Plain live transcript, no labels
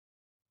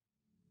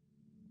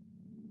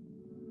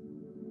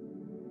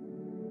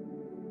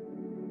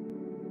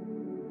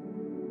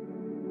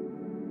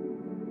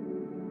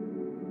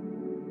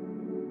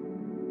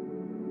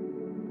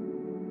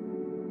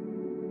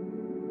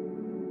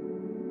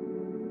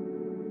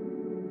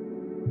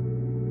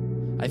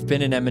I've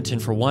been in Edmonton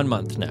for 1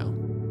 month now,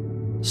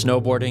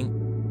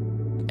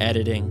 snowboarding,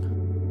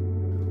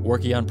 editing,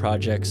 working on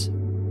projects,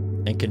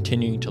 and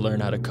continuing to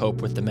learn how to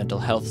cope with the mental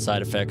health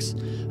side effects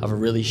of a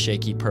really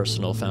shaky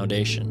personal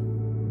foundation.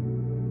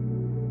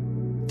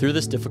 Through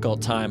this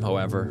difficult time,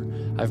 however,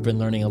 I've been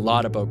learning a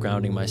lot about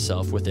grounding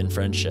myself within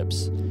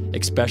friendships,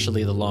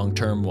 especially the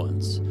long-term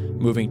ones,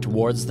 moving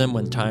towards them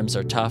when times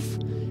are tough,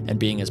 and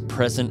being as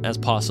present as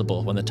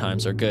possible when the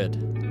times are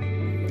good.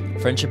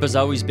 Friendship has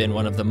always been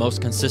one of the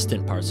most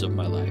consistent parts of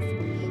my life,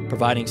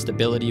 providing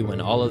stability when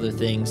all other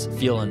things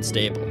feel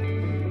unstable.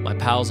 My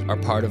pals are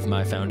part of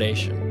my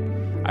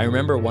foundation. I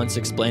remember once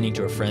explaining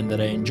to a friend that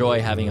I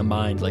enjoy having a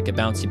mind like a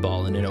bouncy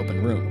ball in an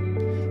open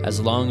room, as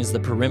long as the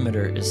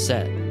perimeter is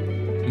set,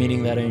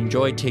 meaning that I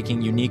enjoy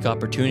taking unique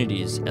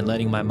opportunities and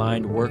letting my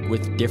mind work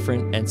with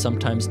different and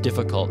sometimes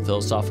difficult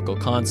philosophical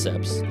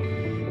concepts,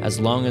 as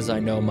long as I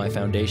know my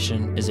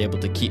foundation is able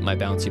to keep my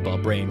bouncy ball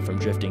brain from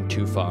drifting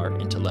too far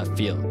into left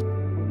field.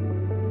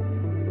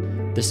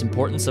 This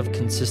importance of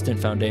consistent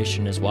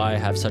foundation is why I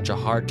have such a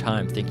hard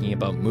time thinking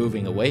about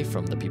moving away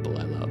from the people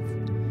I love.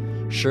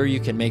 Sure, you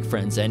can make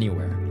friends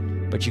anywhere,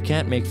 but you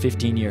can't make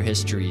 15-year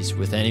histories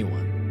with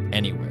anyone,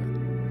 anywhere.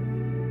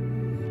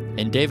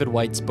 In David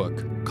White's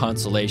book,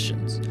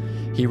 Consolations,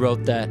 he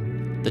wrote that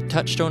the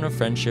touchstone of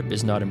friendship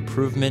is not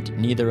improvement,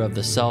 neither of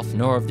the self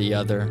nor of the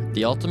other.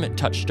 The ultimate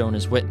touchstone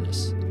is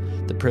witness,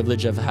 the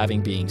privilege of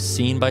having being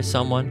seen by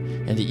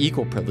someone, and the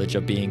equal privilege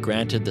of being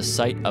granted the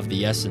sight of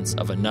the essence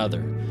of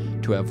another,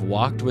 to have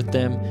walked with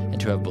them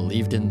and to have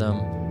believed in them,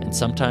 and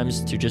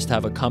sometimes to just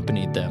have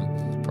accompanied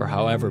them, for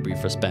however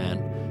brief a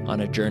span,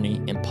 on a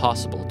journey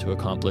impossible to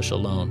accomplish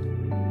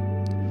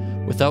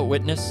alone. Without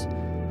witness,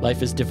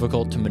 life is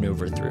difficult to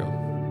maneuver through.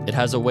 It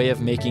has a way of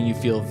making you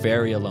feel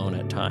very alone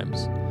at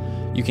times.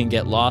 You can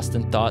get lost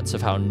in thoughts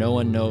of how no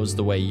one knows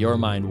the way your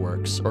mind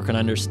works or can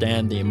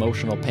understand the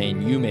emotional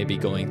pain you may be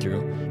going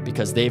through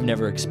because they've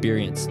never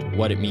experienced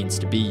what it means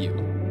to be you.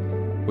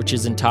 Which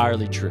is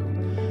entirely true.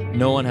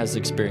 No one has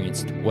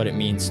experienced what it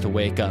means to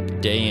wake up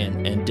day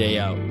in and day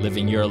out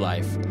living your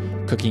life,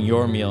 cooking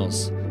your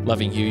meals,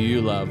 loving who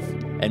you love,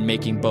 and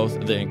making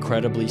both the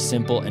incredibly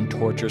simple and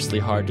torturously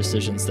hard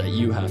decisions that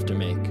you have to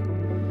make.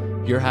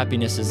 Your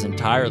happiness is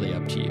entirely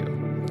up to you,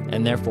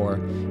 and therefore,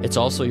 it's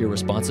also your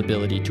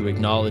responsibility to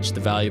acknowledge the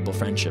valuable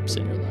friendships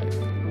in your life,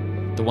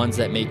 the ones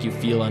that make you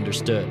feel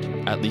understood,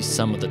 at least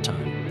some of the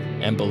time,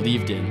 and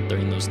believed in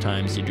during those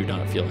times you do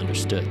not feel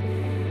understood.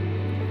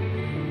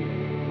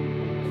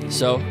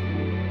 So,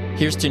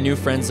 here's to new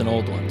friends and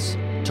old ones,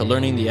 to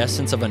learning the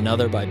essence of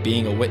another by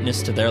being a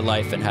witness to their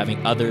life and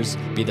having others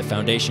be the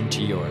foundation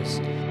to yours.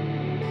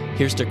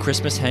 Here's to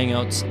Christmas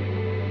hangouts,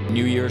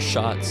 New Year's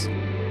shots,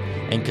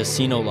 and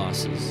casino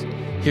losses.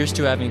 Here's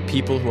to having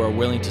people who are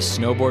willing to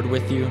snowboard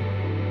with you,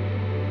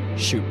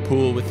 shoot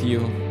pool with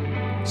you,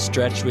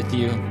 stretch with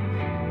you,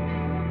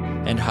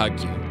 and hug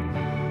you.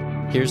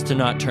 Here's to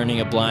not turning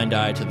a blind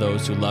eye to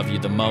those who love you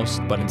the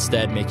most, but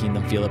instead making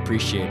them feel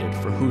appreciated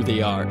for who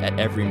they are at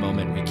every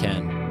moment we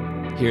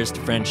can. Here's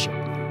to friendship.